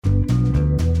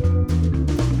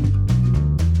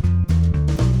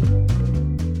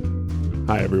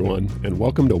Hi, everyone, and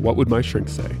welcome to What Would My Shrink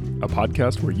Say, a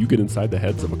podcast where you get inside the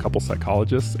heads of a couple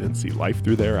psychologists and see life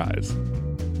through their eyes.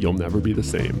 You'll never be the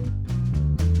same.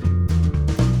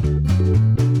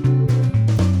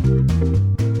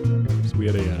 So we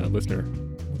had a listener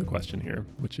with a question here,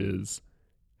 which is,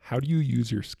 how do you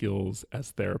use your skills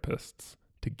as therapists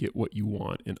to get what you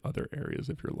want in other areas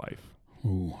of your life?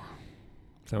 Ooh,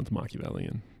 Sounds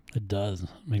Machiavellian. it does.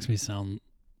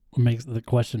 The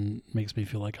question makes me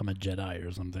feel like I'm a Jedi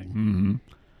or something. Mm-hmm.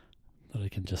 That I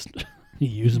can just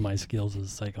use my skills as a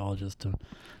psychologist to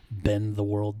bend the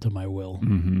world to my will.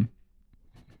 Mm-hmm.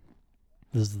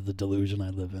 This is the delusion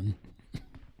I live in.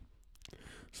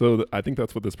 So I think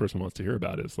that's what this person wants to hear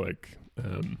about is like,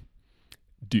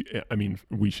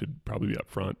 we should probably be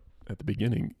upfront at the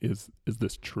beginning. Is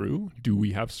this true? Do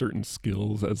we have certain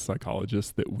skills as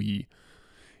psychologists that we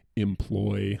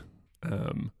employ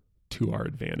to our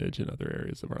advantage in other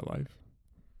areas of our life?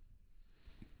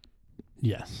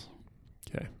 Yes.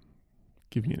 Okay.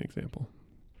 Give me an example.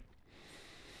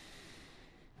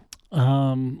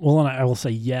 Well, and I will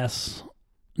say yes.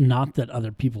 Not that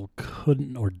other people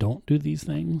couldn't or don't do these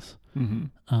things,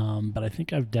 but I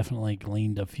think I've definitely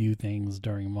gleaned a few things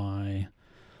during my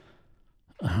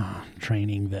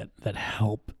training that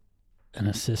help and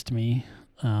assist me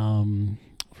from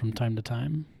time to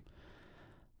time.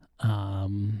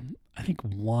 I think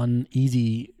one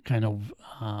easy kind of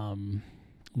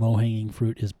low-hanging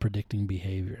fruit is predicting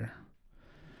behavior.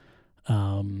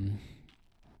 I've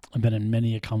been in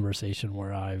many a conversation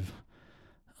where I've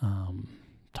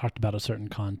talked about a certain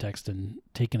context and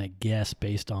taken a guess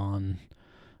based on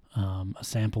a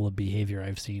sample of behavior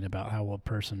I've seen about how a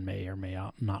person may or may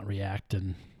not react,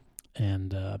 and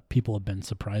people have been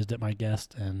surprised at my guess,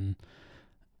 and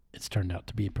it's turned out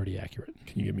to be pretty accurate.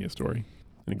 Can you give me a story,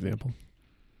 an example?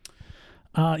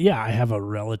 Yeah, I have a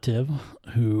relative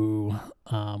who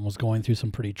was going through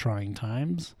some pretty trying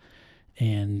times,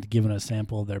 and given a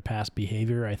sample of their past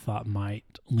behavior, I thought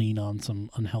might lean on some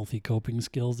unhealthy coping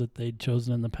skills that they'd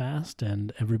chosen in the past,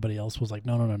 and everybody else was like,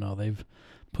 no, they've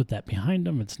put that behind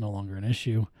them. It's no longer an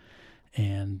issue.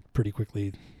 And pretty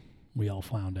quickly, we all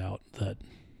found out that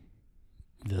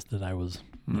I was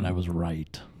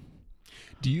right.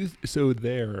 Do you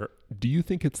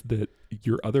think it's that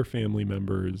your other family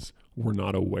members were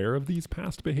not aware of these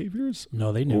past behaviors?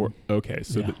 No, they knew.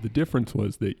 The difference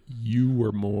was that you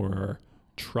were more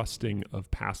trusting of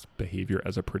past behavior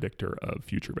as a predictor of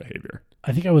future behavior.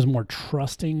 I think I was more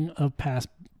trusting of past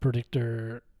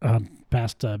behavior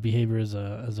as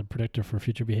a predictor for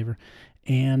future behavior,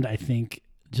 and I think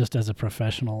just as a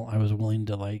professional, I was willing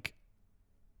to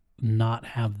not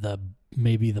have the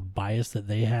bias that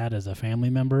they had as a family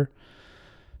member.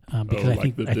 Because I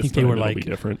think they were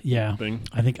different. Yeah, thing.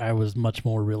 I think I was much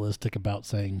more realistic about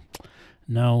saying,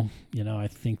 no, I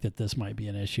think that this might be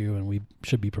an issue, and we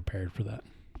should be prepared for that.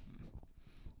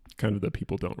 Kind of the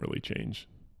people don't really change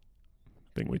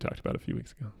thing we talked about a few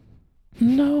weeks ago.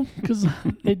 No, because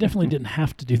they definitely didn't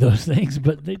have to do those things,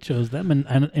 but they chose them,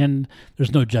 and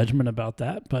there's no judgment about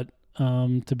that. But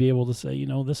to be able to say,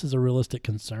 this is a realistic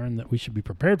concern that we should be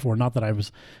prepared for. Not that I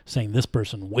was saying this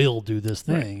person will do this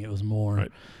thing. Right. It was more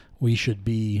we should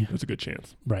be. There's a good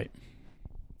chance. Right.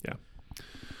 Yeah.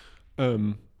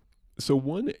 So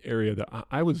one area that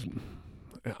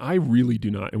I really do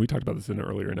not, and we talked about this in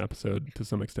an episode to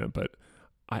some extent, but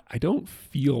I don't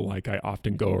feel like I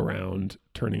often go around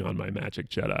turning on my magic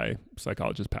Jedi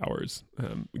psychologist powers,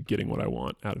 getting what I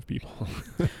want out of people.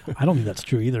 I don't think that's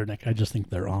true either, Nick. I just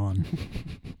think they're on.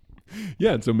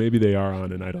 Yeah, and so maybe they are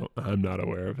on, and I'm not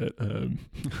aware of it.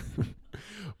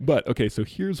 But okay, so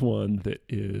here's one that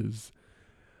is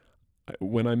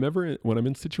when I'm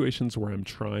in situations where I'm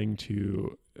trying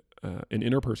to an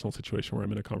interpersonal situation where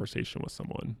I'm in a conversation with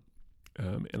someone.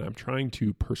 And I'm trying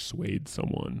to persuade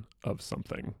someone of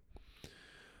something.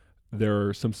 There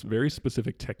are some very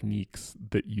specific techniques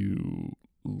that you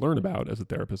learn about as a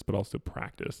therapist, but also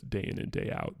practice day in and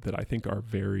day out that I think are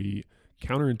very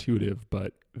counterintuitive,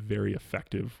 but very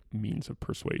effective means of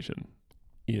persuasion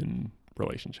in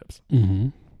relationships. Mm-hmm.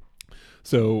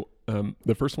 So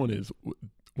the first one is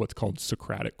what's called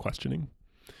Socratic questioning,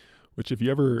 which if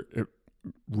you ever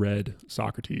read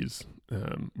Socrates,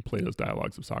 Plato's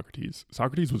Dialogues of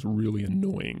Socrates was really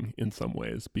annoying in some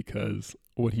ways because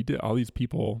what he did, all these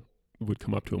people would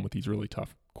come up to him with these really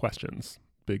tough questions,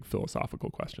 big philosophical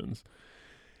questions.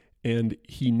 And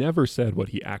he never said what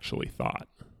he actually thought,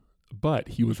 but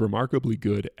he was remarkably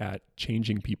good at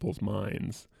changing people's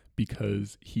minds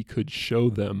because he could show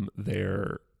them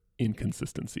their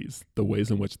inconsistencies, the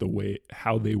ways in which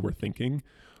how they were thinking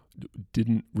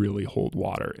didn't really hold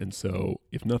water. And so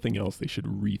if nothing else, they should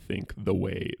rethink the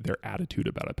way their attitude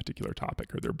about a particular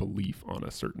topic or their belief on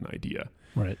a certain idea.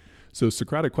 Right. So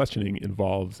Socratic questioning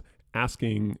involves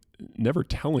never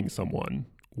telling someone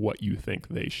what you think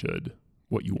they should,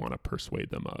 what you want to persuade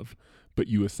them of, but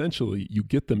you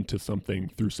get them to something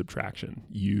through subtraction.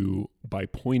 By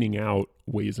pointing out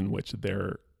ways in which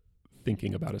their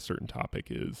thinking about a certain topic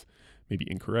is maybe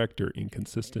incorrect or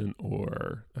inconsistent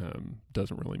or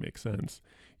doesn't really make sense,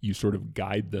 you sort of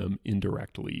guide them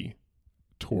indirectly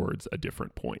towards a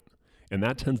different point. And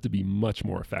that tends to be much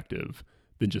more effective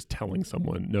than just telling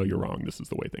someone, no, you're wrong, this is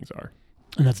the way things are.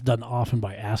 And that's done often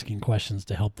by asking questions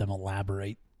to help them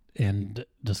elaborate and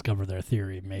discover their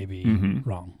theory may be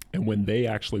wrong. And when they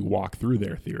actually walk through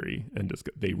their theory and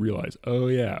they realize, oh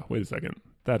yeah, wait a second,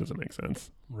 that doesn't make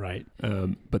sense. Right.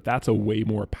 But that's a way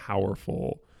more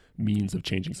powerful means of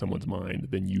changing someone's mind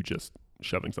than you just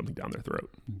shoving something down their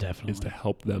throat. Definitely. Is to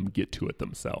help them get to it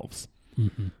themselves.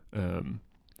 Mm-hmm.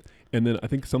 And then I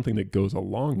think something that goes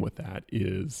along with that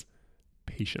is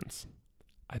patience.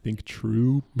 I think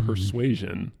true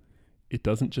persuasion, it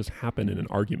doesn't just happen in an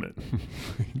argument.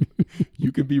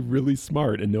 You can be really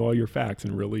smart and know all your facts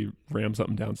and really ram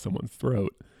something down someone's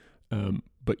throat.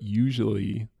 But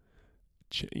usually,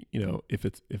 if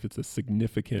it's a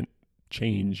significant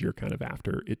change you're kind of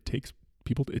after, it takes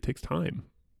time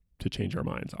to change our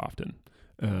minds often.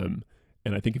 And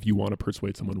I think if you want to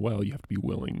persuade someone well, you have to be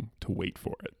willing to wait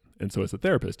for it. And so as a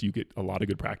therapist, you get a lot of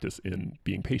good practice in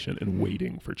being patient and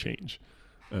waiting for change.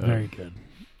 Very good.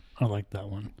 I like that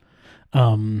one.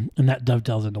 And that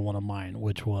dovetails into one of mine,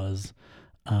 which was,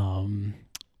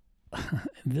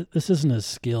 this isn't a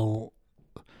skill.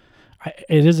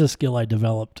 It is a skill I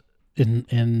developed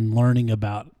in learning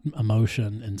about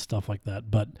emotion and stuff like that,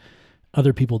 but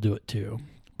other people do it too.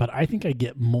 But I think I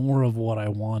get more of what I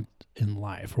want in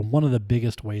life, or one of the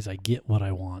biggest ways I get what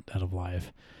I want out of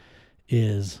life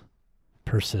is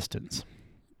persistence.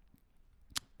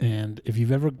 And if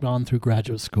you've ever gone through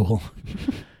graduate school,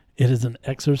 it is an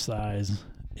exercise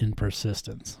in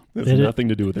persistence. It has nothing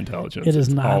to do with intelligence. It is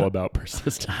it's not all about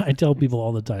persistence. I tell people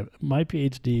all the time, my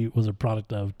PhD was a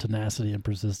product of tenacity and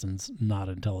persistence, not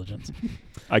intelligence.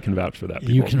 I can vouch for that,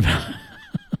 people. You can.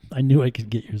 I knew I could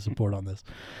get your support on this.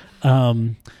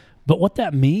 But what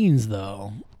that means,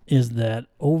 though, is that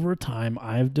over time,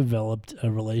 I've developed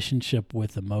a relationship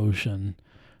with emotion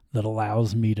that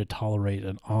allows me to tolerate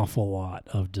an awful lot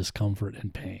of discomfort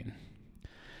and pain.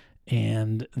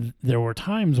 And there were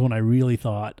times when I really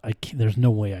thought, there's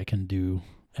no way I can do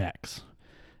X.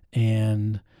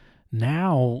 And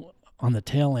now, on the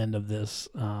tail end of this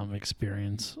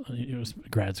experience, it was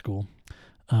grad school,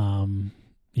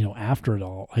 after it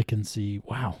all, I can see,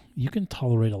 wow, you can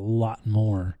tolerate a lot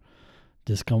more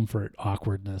discomfort,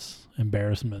 awkwardness,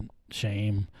 embarrassment,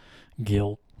 shame,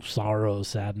 guilt, sorrow,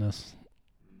 sadness,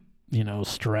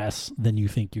 stress than you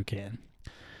think you can.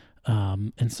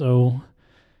 And so,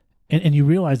 and you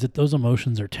realize that those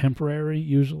emotions are temporary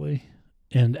usually,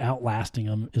 and outlasting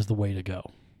them is the way to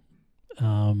go.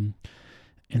 And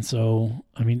so,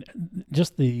 I mean,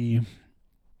 just the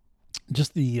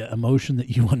emotion that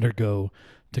you undergo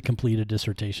to complete a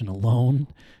dissertation alone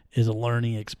is a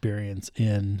learning experience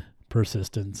in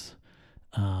persistence.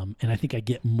 And I think I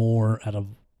get more out of,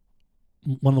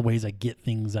 one of the ways I get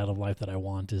things out of life that I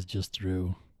want is just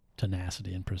through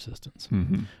tenacity and persistence,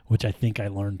 which I think I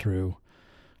learned through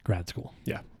grad school.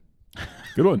 Yeah.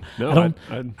 Good one. No,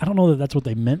 I don't know that that's what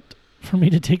they meant for me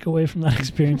to take away from that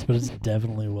experience, but it's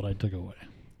definitely what I took away.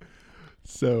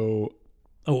 So.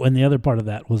 Oh, and the other part of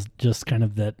that was just kind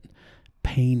of that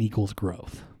pain equals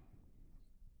growth.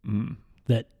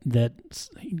 That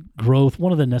growth,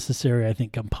 one of the necessary, I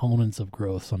think, components of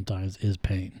growth sometimes is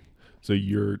pain. So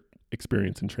your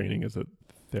experience and training as a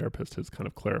therapist has kind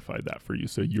of clarified that for you.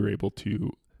 So you're able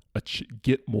to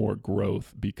get more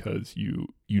growth because you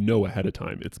know ahead of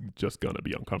time it's just going to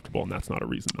be uncomfortable, and that's not a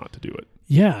reason not to do it.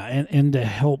 Yeah, and to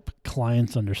help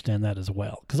clients understand that as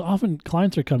well. Because often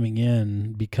clients are coming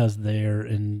in because they're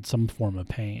in some form of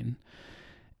pain.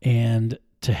 And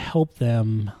to help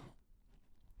them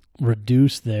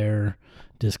reduce their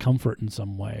discomfort in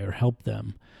some way or help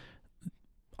them,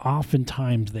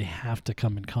 oftentimes they have to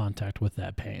come in contact with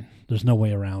that pain. There's no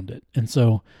way around it. And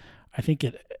so I think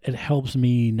it helps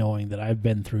me knowing that I've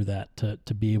been through that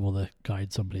to be able to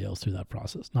guide somebody else through that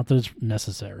process. Not that it's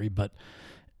necessary, but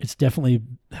it's definitely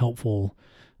helpful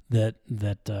that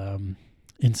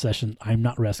in session I'm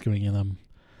not rescuing them,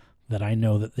 that I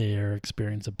know that their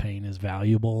experience of pain is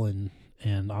valuable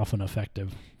and often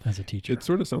effective as a teacher. It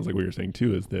sort of sounds like what you're saying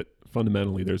too, is that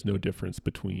fundamentally there's no difference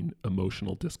between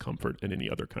emotional discomfort and any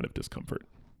other kind of discomfort.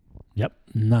 Yep.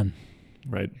 None.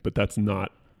 right? But that's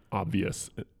not obvious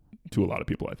to a lot of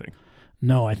people, I think.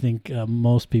 No, I think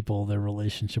most people, their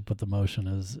relationship with emotion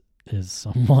is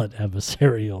somewhat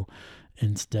adversarial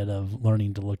instead of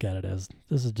learning to look at it as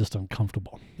this is just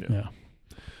uncomfortable. Yeah.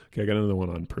 Okay, I got another one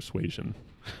on persuasion.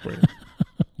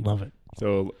 Love it.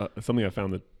 So something I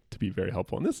found that to be very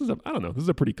helpful, and this is this is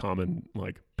a pretty common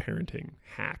like parenting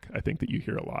hack, I think, that you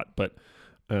hear a lot, but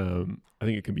I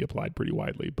think it can be applied pretty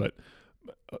widely. But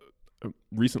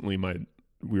recently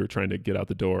we were trying to get out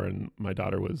the door and my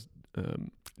daughter was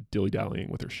dilly-dallying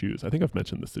with her shoes. I think I've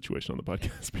mentioned this situation on the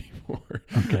podcast before.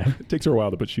 Okay. It takes her a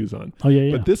while to put shoes on. Oh,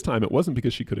 yeah. But this time it wasn't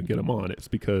because she couldn't get them on. It's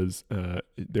because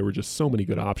there were just so many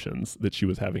good options that she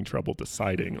was having trouble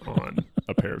deciding on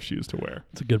a pair of shoes to wear.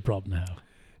 It's a good problem to have.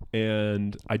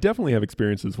 And I definitely have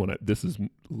experiences when this has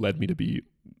led me to be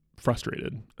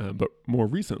frustrated. But more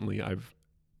recently, I've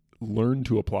learned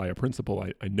to apply a principle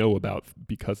I know about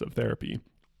because of therapy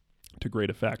to great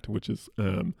effect, which is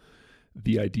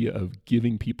the idea of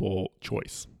giving people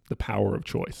choice, the power of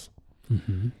choice.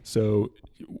 Mm-hmm. So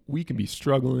we can be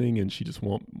struggling and she just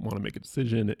won't want to make a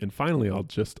decision. And finally, I'll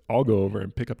go over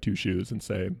and pick up 2 shoes and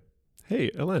say, hey,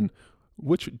 Ellen,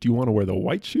 which do you want to wear, the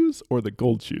white shoes or the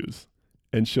gold shoes?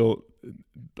 And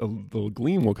a little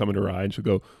gleam will come into her eye and she'll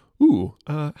go, ooh,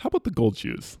 how about the gold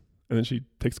shoes? And then she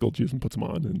takes gold shoes and puts them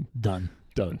on and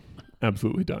Done.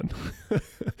 Absolutely done.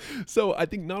 So I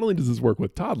think not only does this work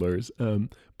with toddlers,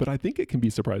 but I think it can be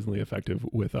surprisingly effective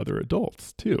with other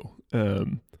adults too.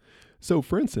 So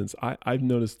for instance, I've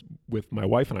noticed with my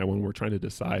wife and I, when we're trying to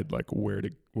decide like where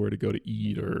to go to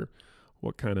eat or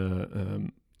what kind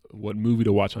of, what movie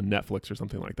to watch on Netflix or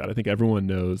something like that. I think everyone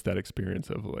knows that experience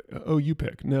of like, oh, you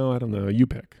pick. No, I don't know. You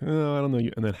pick. Oh, I don't know.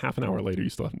 And then half an hour later, you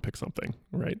still haven't picked something,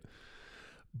 right?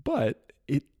 But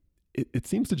it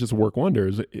seems to just work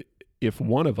wonders if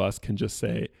one of us can just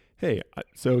say, hey,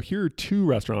 so here are 2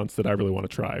 restaurants that I really want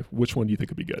to try. Which one do you think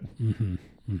would be good? Mm-hmm.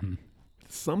 Mm-hmm.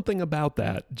 Something about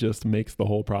that just makes the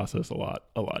whole process a lot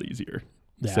easier.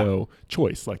 Yeah. So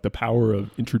choice, like the power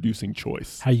of introducing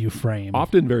choice. How you frame.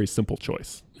 Often very simple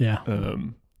choice. Yeah.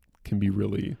 Can be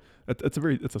really,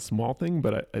 it's a small thing,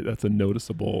 but that's a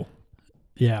noticeable.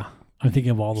 Yeah. I'm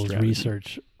thinking of all those strategy.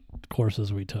 research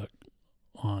courses we took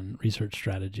on research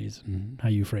strategies and how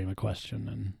you frame a question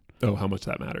and how much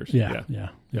that matters. Yeah.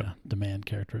 Yep. Demand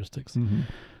characteristics. Mm-hmm.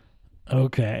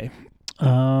 Okay.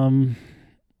 I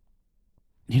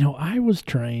was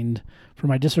trained for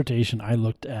my dissertation. I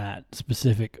looked at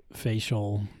specific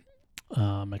facial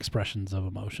expressions of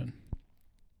emotion.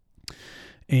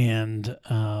 And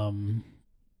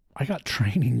I got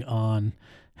training on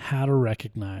how to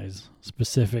recognize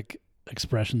specific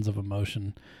expressions of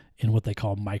emotion in what they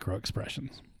call micro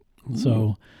expressions. Ooh.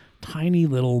 So tiny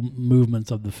little movements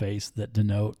of the face that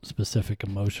denote specific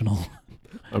emotional.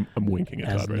 I'm winking at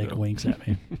as Todd right Nick now. winks at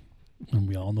me. And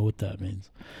we all know what that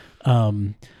means.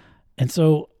 And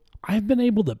so I've been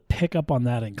able to pick up on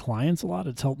that in clients a lot.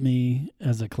 It's helped me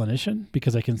as a clinician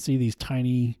because I can see these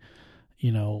tiny,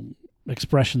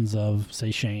 expressions of, say,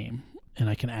 shame. And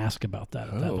I can ask about that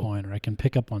at that point, or I can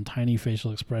pick up on tiny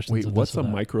facial expressions. Wait, of what's this or a that.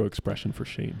 micro expression for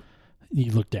shame?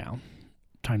 You look down,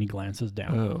 tiny glances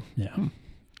down. Oh, Yeah.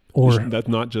 Or that's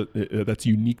not just that's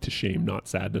unique to shame, not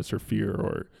sadness or fear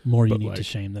or more but unique to like-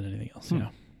 shame than anything else. Yeah.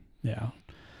 Yeah.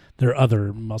 There are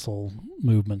other muscle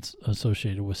movements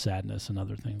associated with sadness and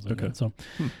other things like Okay. that.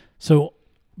 So,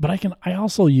 but I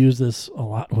also use this a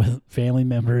lot with family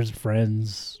members,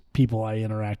 friends, people I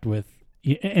interact with.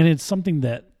 And it's something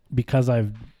that, because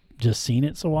I've just seen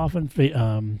it so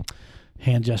often,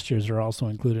 hand gestures are also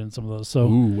included in some of those. So,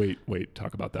 ooh, wait,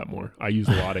 talk about that more. I use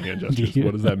a lot of hand gestures.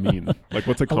 What does that mean? Like,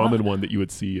 what's a common one that you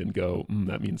would see and go,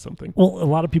 that means something? well, a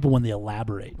lot of people, when they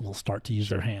elaborate, will start to use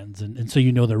their hands. And so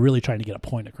they're really trying to get a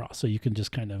point across. So you can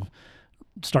just kind of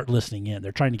start listening in.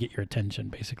 They're trying to get your attention,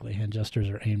 basically. Hand gestures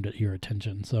are aimed at your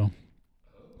attention,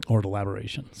 or at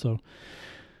elaboration. So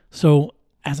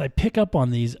as I pick up on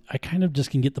these, I kind of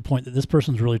just can get the point that this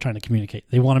person's really trying to communicate.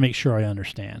 They want to make sure I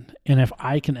understand. And if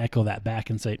I can echo that back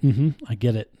and say, I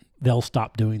get it, they'll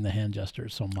stop doing the hand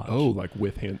gestures so much. Oh, like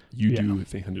with hand, do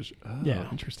with the hand gestures. Oh, Yeah.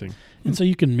 interesting. And so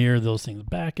you can mirror those things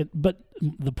back. But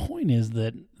the point is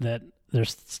that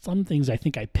there's some things I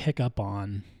think I pick up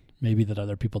on maybe that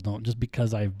other people don't, just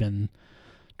because I've been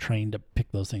trained to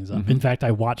pick those things up. Mhm. In fact, I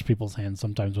watch people's hands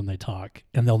sometimes when they talk,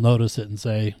 and they'll notice it and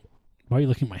say, why are you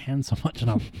looking at my hands so much?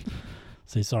 And I'll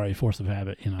say, sorry, force of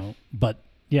habit, But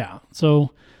yeah,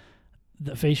 so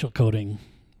the facial coding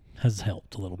has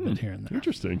helped a little bit here and there.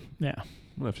 Interesting. Yeah. I'm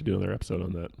gonna have to do another episode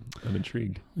on that. I'm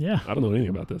intrigued. Yeah. I don't know anything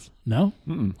about this. No?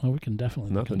 Mm-mm. Oh, we can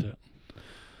definitely look Nothing. into it.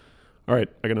 All right,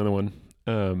 I got another one.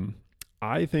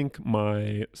 I think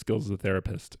my skills as a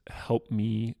therapist help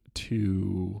me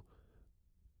to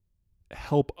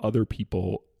help other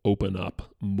people open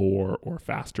up more or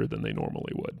faster than they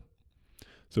normally would.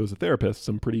 So as a therapist,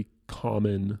 some pretty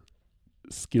common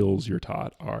skills you're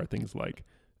taught are things like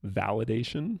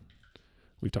validation.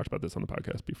 We've talked about this on the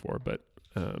podcast before, but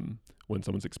when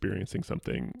someone's experiencing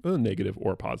something negative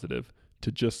or positive,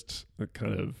 to just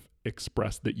kind of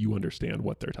express that you understand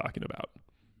what they're talking about.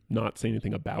 Not say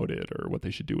anything about it or what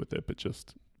they should do with it, but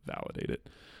just validate it,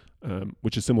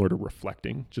 which is similar to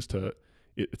reflecting.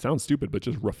 It sounds stupid, but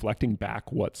just reflecting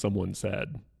back what someone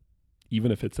said,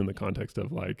 even if it's in the context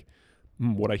of like,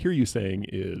 what I hear you saying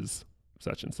is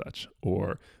such and such,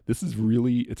 or this is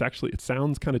really, it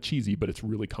sounds kind of cheesy, but it's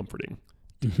really comforting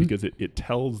because it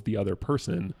tells the other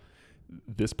person,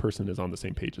 this person is on the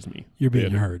same page as me. You're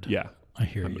being heard. Yeah. I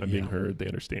hear I'm being heard. They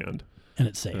understand. And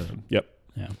it's safe. Yep.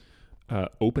 Yeah.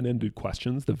 Open-ended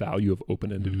questions, the value of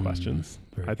open-ended questions.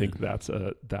 I think that's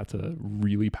a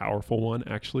really powerful one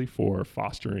actually for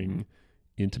fostering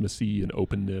intimacy and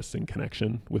openness and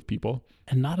connection with people.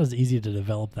 And not as easy to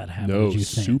develop that habit as you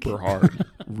think. Super hard.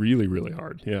 Really, really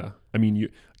hard. Yeah. I mean,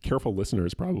 careful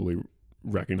listeners probably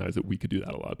recognize that we could do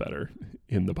that a lot better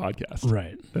in the podcast.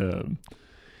 Right.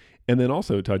 And then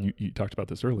also, Todd, you talked about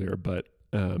this earlier, but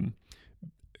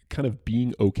kind of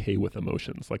being okay with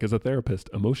emotions. Like as a therapist,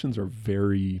 emotions are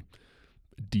very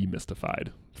demystified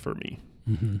for me.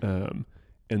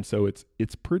 And so it's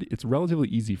relatively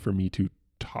easy for me to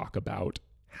talk about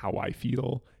how I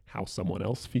feel, how someone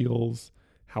else feels,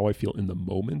 how I feel in the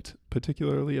moment,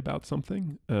 particularly about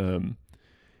something. And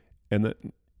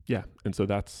so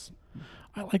that's...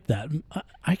 I like that.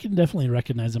 I can definitely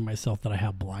recognize in myself that I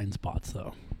have blind spots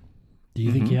though. Do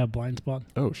you think you have blind spots?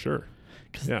 Oh, sure.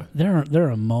 Because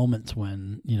there are moments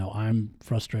when, I'm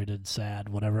frustrated, sad,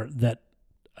 whatever, that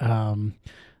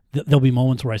there'll be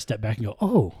moments where I step back and go,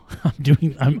 oh,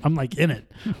 I'm like in it.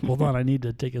 Hold on, I need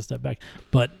to take a step back.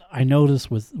 But I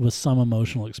notice with some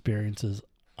emotional experiences,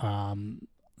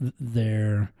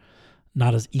 they're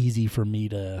not as easy for me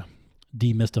to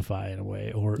demystify in a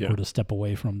way or to step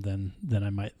away from than I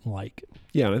might like.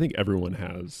 Yeah, and I think everyone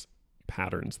has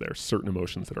patterns there, certain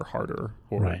emotions that are harder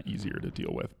or easier to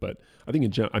deal with. But I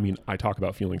think I talk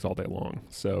about feelings all day long.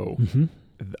 So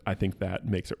I think that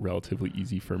makes it relatively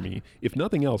easy for me, if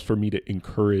nothing else, for me to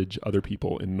encourage other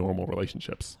people in normal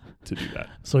relationships to do that.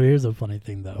 So here's a funny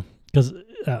thing though, because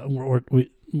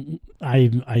I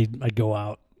go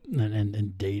out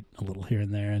and date a little here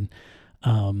and there, and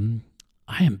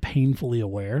I am painfully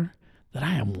aware that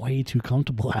I am way too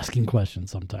comfortable asking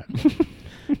questions sometimes.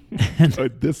 And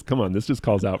this just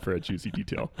calls out for a juicy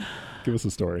detail. Give us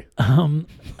a story. Well,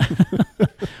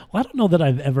 I don't know that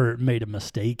I've ever made a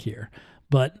mistake here,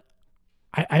 but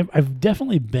I've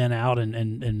definitely been out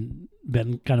and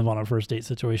been kind of on a first date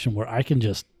situation where I can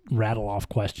just rattle off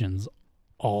questions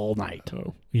all night,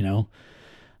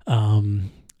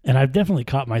 and I've definitely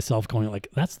caught myself going like,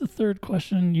 that's the third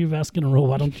question you've asked in a row.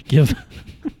 Why don't you give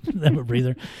them a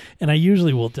breather? And I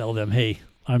usually will tell them, hey,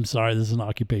 I'm sorry, this is an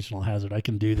occupational hazard. I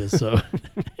can do this. So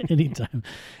anytime.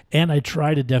 And I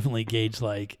try to definitely gauge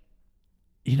like,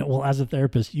 as a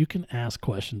therapist, you can ask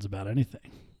questions about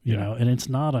anything, you know, and it's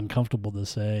not uncomfortable to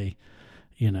say,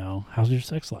 how's your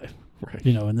sex life? Right.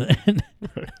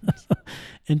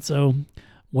 And so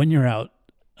when you're out,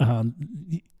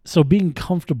 so being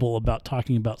comfortable about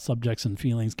talking about subjects and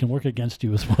feelings can work against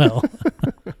you as well.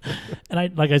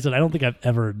 And like I said, I don't think I've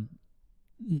ever,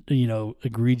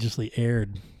 egregiously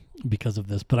erred because of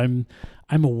this, but I'm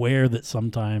aware that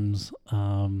sometimes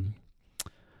the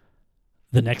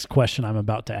next question I'm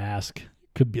about to ask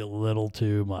could be a little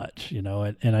too much, and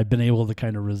I've been able to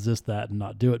kind of resist that and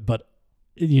not do it. But,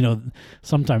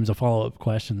 sometimes a follow-up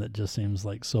question that just seems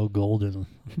like so golden,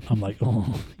 I'm like,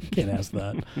 oh, you can't ask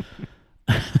that.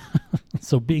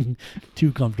 So being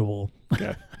too comfortable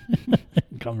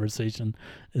in conversation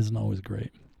isn't always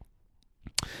great.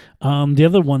 The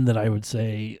other one that I would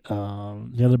say,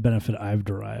 the other benefit I've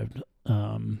derived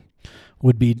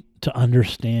would be to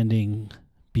understanding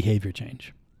behavior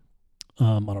change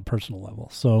on a personal level.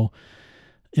 So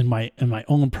in my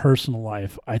own personal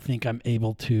life, I think I'm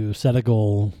able to set a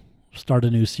goal, start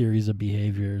a new series of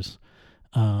behaviors,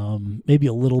 maybe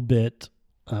a little bit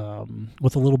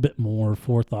with a little bit more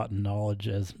forethought and knowledge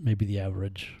as maybe the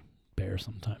average bear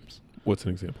sometimes. What's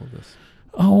an example of this?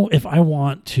 Oh, if I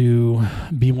want to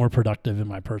be more productive in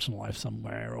my personal life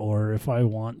somewhere, or if I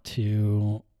want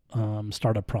to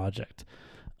start a project,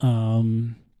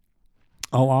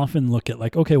 I'll often look at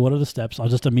like, okay, what are the steps? I'll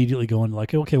just immediately go into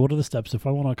like, okay, what are the steps? If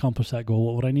I want to accomplish that goal,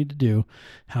 what would I need to do?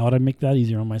 How would I make that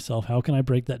easier on myself? How can I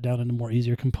break that down into more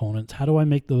easier components? How do I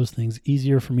make those things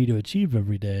easier for me to achieve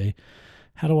every day?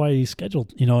 How do I schedule?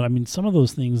 I mean, some of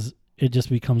those things, it just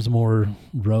becomes more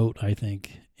rote, I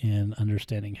think, in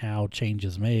understanding how change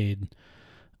is made,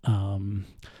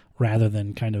 rather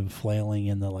than kind of flailing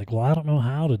in the like, well, I don't know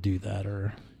how to do that,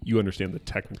 or you understand the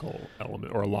technical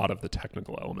element, or a lot of the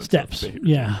technical elements. Steps.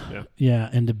 Yeah.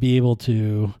 And to be able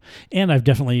to, and I've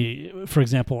definitely, for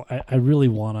example, I really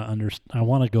want to I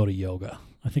want to go to yoga.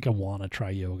 I think I want to try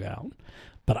yoga out,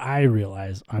 but I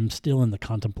realize I'm still in the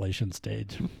contemplation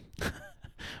stage,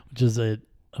 which is a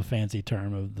fancy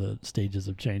term of the stages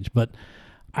of change. But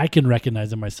I can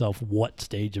recognize in myself what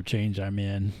stage of change I'm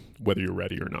in, whether you're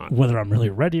ready or not, whether I'm really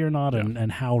ready or not,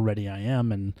 and how ready I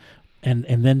am, and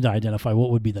then to identify what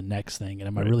would be the next thing, and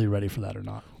am I really ready for that or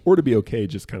not? Or to be okay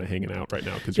just kind of hanging out right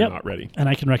now because you're not ready. And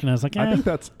I can recognize like, I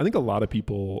think a lot of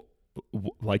people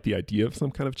like the idea of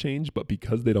some kind of change, but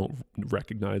because they don't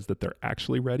recognize that they're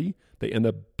actually ready, they end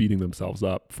up beating themselves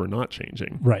up for not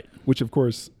changing. Right. Which of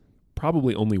course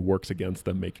probably only works against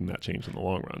them making that change in the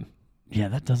long run. Yeah,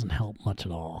 that doesn't help much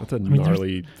at all. That's a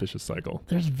gnarly, vicious cycle.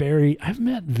 I've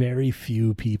met very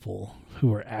few people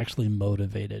who are actually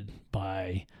motivated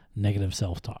by negative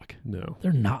self-talk. No.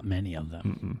 There are not many of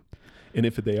them. Mm-mm. And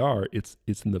if they are, it's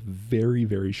in the very,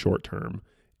 very short term,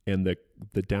 and the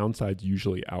downsides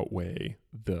usually outweigh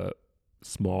the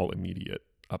small, immediate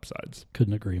upsides.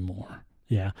 Couldn't agree more.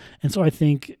 Yeah. And so I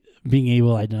think being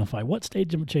able to identify what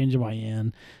stage of change am I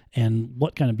in, and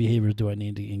what kind of behaviors do I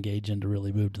need to engage in to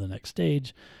really move to the next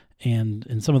stage. And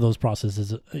in some of those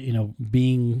processes,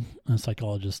 being a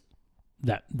psychologist,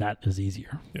 that is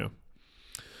easier. Yeah.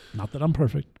 Not that I'm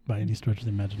perfect by any stretch of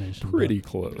the imagination. Pretty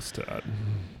close to that.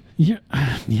 Yeah,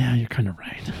 you're kind of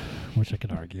right. Wish I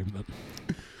could argue, but.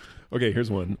 Okay,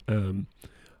 here's one.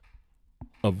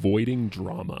 Avoiding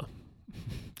drama.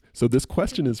 So this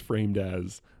question is framed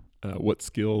as, what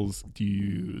skills do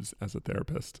you use as a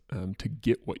therapist to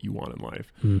get what you want in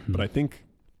life? Mm-hmm. But I think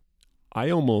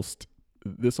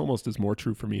this almost is more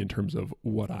true for me in terms of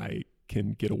what I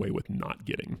can get away with not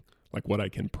getting, like what I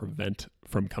can prevent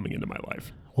from coming into my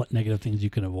life. What negative things you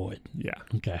can avoid. Yeah.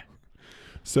 Okay.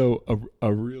 So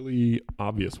a really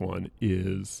obvious one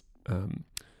is,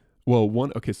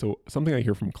 so something I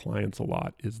hear from clients a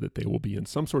lot is that they will be in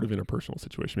some sort of interpersonal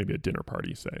situation, maybe a dinner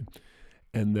party, say,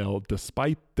 and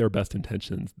despite their best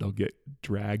intentions, they'll get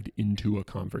dragged into a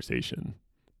conversation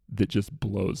that just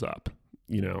blows up.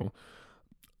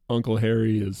 Uncle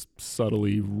Harry is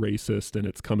subtly racist and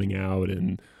it's coming out,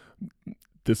 and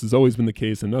this has always been the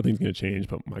case and nothing's going to change,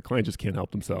 but my client just can't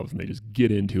help themselves and they just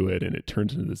get into it and it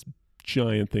turns into this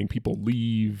giant thing. People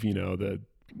leave,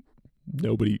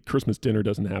 Christmas dinner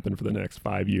doesn't happen for the next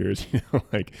 5 years,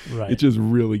 Right. It just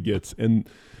really gets, and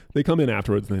they come in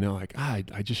afterwards and they know like, I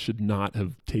just should not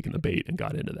have taken the bait and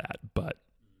got into that, but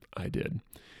I did.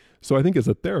 So I think as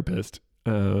a therapist,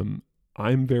 I'm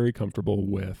very comfortable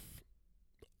with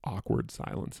awkward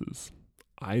silences.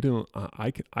 I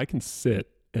can sit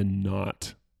and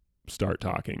not start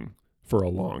talking for a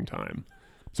long time.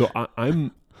 So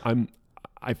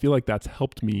I feel like that's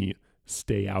helped me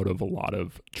stay out of a lot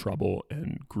of trouble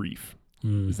and grief.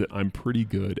 Is that I'm pretty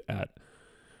good at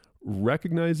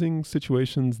recognizing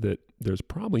situations that there's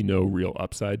probably no real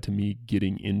upside to me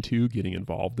getting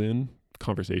involved in,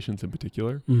 conversations in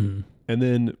particular. Mm. And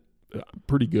then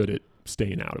pretty good at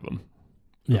staying out of them.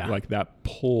 Yeah. Like that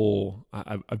pull,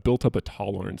 I've built up a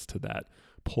tolerance to that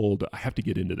pull. I have to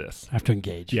get into this. I have to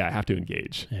engage. Yeah, I have to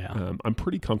engage. Yeah. I'm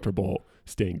pretty comfortable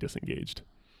staying disengaged.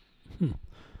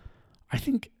 I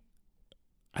think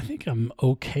I'm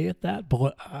okay at that,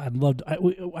 but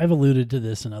I've alluded to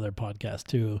this in other podcasts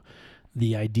too.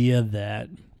 The idea that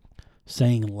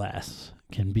saying less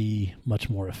can be much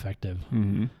more effective.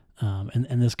 Mm-hmm.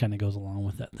 And this kind of goes along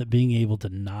with that being able to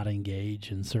not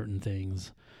engage in certain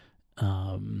things,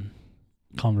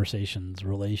 conversations,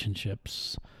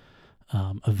 relationships,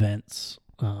 events,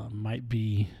 might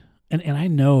be, and I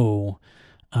know,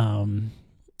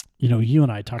 you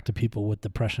and I talk to people with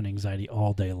depression, anxiety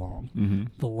all day long. Mm-hmm.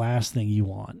 The last thing you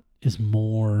want is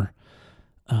more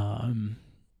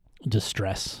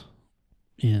distress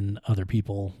in other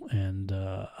people and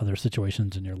other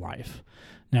situations in your life.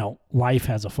 Now, life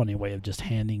has a funny way of just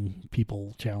handing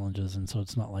people challenges, and so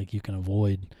it's not like you can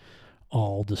avoid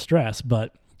all distress,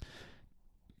 but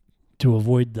to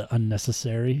avoid the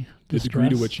unnecessary distress. The degree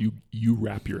to which you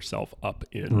wrap yourself up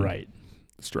in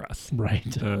stress.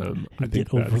 Right. I think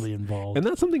get overly involved. And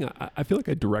that's something I feel like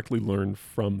I directly learned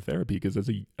from therapy, because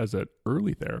as an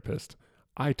early therapist,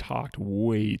 I talked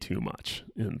way too much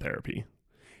in therapy.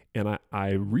 And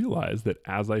I realized that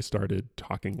as I started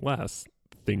talking less,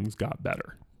 things got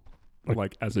better.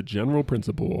 Like as a general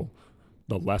principle,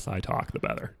 the less I talk, the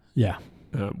better. Yeah.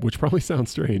 Which probably sounds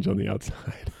strange on the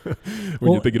outside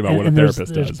when you're thinking about what a therapist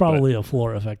does. There's probably a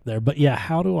floor effect there. But yeah,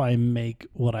 how do I make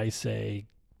what I say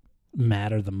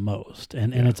matter the most?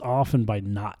 And it's often by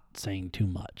not saying too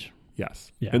much.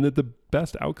 Yes. Yeah. And that the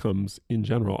best outcomes in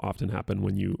general often happen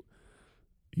when you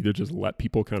either just let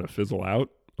people kind of fizzle out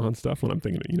on stuff, when I'm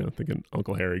thinking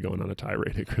Uncle Harry going on a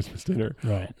tirade at Christmas dinner.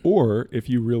 Right. Or if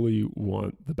you really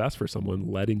want the best for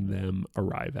someone, letting them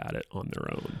arrive at it on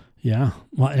their own. Yeah.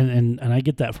 Well, and I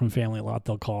get that from family a lot.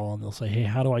 They'll call and they'll say, hey,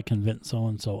 how do I convince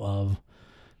so-and-so of?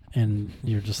 And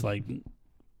you're just like,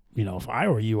 if I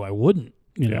were you, I wouldn't.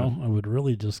 I would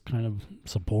really just kind of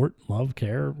support, love,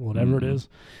 care, whatever it is.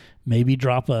 Maybe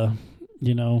drop a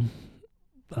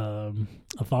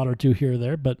thought or two here or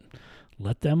there, but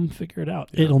let them figure it out.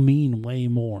 Yeah. It'll mean way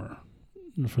more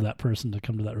for that person to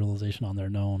come to that realization on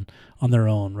their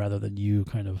own, rather than you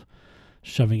kind of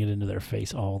shoving it into their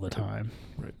face all the time.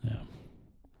 Right. Yeah.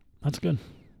 That's good.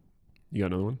 You got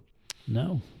another one?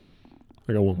 No.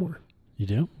 I got one more. You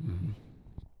do? Mm-hmm.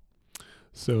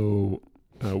 So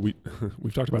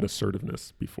we've talked about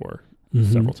assertiveness before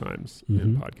several times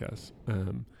in podcasts.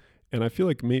 And I feel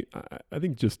like I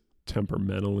think just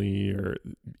temperamentally, or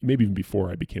maybe even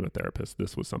before I became a therapist,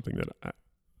 this was something that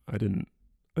I think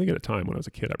at a time when I was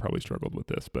a kid, I probably struggled with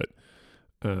this, but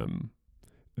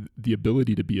the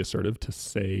ability to be assertive, to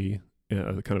say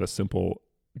kind of a simple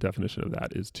definition of that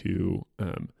is to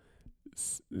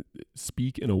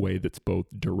speak in a way that's both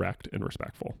direct and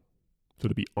respectful. So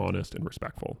to be honest and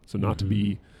respectful. So not to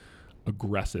be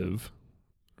aggressive,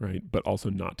 right? But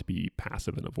also not to be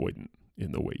passive and avoidant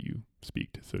in the way you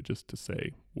speak. So just to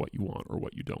say what you want or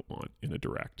what you don't want in a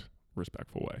direct,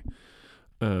 respectful way.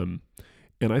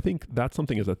 And I think that's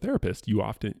something as a therapist, you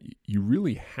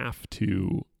really have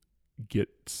to get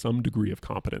some degree of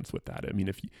competence with that. I mean,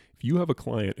 if you have a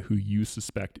client who you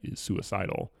suspect is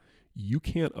suicidal, you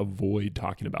can't avoid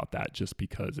talking about that just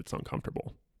because it's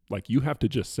uncomfortable. Like, you have to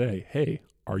just say, hey,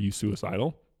 are you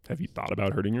suicidal? Have you thought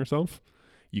about hurting yourself?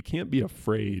 You can't be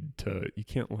afraid you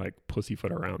can't like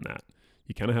pussyfoot around that.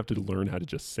 You kind of have to learn how to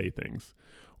just say things.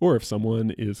 Or if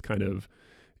someone is kind of,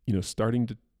 starting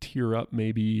to tear up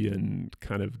maybe and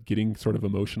kind of getting sort of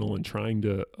emotional and trying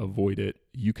to avoid it,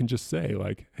 you can just say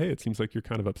like, hey, it seems like you're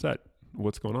kind of upset.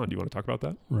 What's going on? Do you want to talk about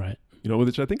that? Right.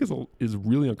 Which I think is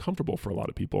really uncomfortable for a lot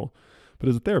of people. But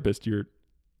as a therapist,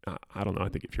 I don't know, I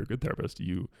think if you're a good therapist,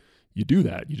 you do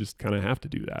that. You just kind of have to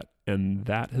do that. And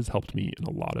that has helped me in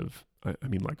a lot of,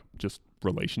 like just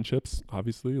relationships,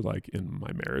 obviously, like in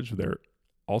my marriage, there are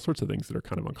all sorts of things that are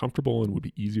kind of uncomfortable and would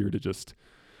be easier to just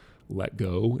let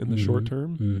go in the short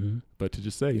term, but to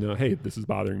just say, hey, this is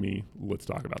bothering me. Let's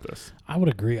talk about this. I would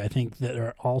agree. I think that there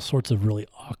are all sorts of really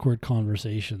awkward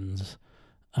conversations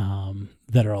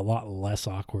that are a lot less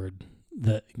awkward,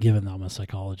 given I'm a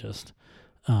psychologist.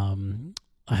 I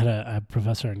had a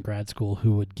professor in grad school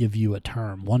who would give you a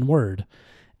term, one word,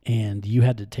 and you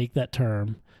had to take that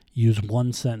term, use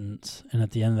one sentence, and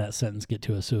at the end of that sentence get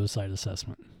to a suicide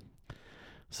assessment.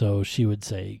 So she would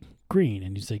say green,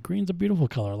 and you say green's a beautiful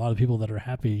color. A lot of people that are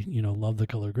happy, love the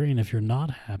color green. If you're not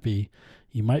happy,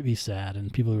 you might be sad,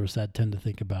 and people who are sad tend to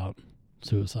think about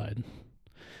suicide.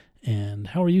 And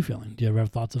how are you feeling? Do you ever have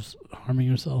thoughts of harming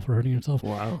yourself or hurting yourself?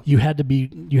 Wow. You had to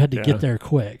get there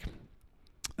quick.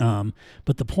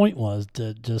 But the point was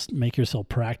to just make yourself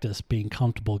practice being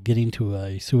comfortable getting to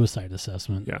a suicide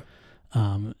assessment. Yeah.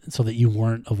 So that you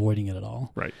weren't avoiding it at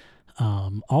all. Right.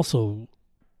 Also,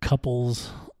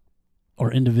 couples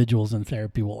or individuals in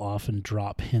therapy will often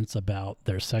drop hints about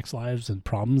their sex lives and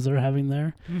problems they're having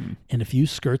there. And if you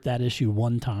skirt that issue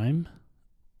one time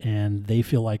and they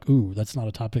feel like, ooh, that's not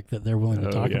a topic that they're willing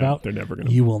to talk about,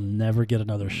 you will never get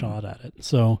another shot at it.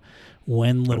 So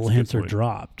when little hints are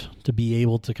dropped, to be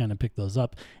able to kind of pick those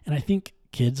up. And I think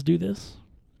kids do this.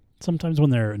 Sometimes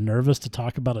when they're nervous to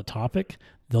talk about a topic,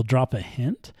 they'll drop a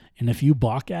hint. And if you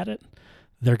balk at it,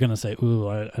 they're going to say, ooh,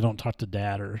 I don't talk to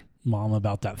dad or mom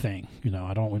about that thing. We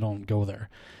don't go there.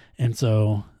 And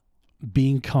so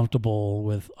being comfortable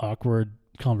with awkward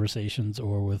conversations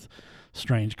or with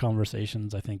strange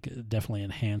conversations, I think it definitely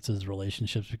enhances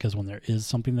relationships, because when there is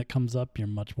something that comes up, you're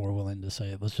much more willing to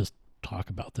say, let's just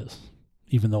talk about this,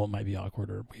 even though it might be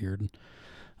awkward or weird.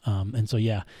 And so,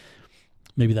 yeah,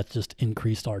 maybe that's just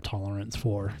increased our tolerance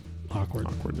for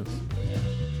awkwardness. Yeah.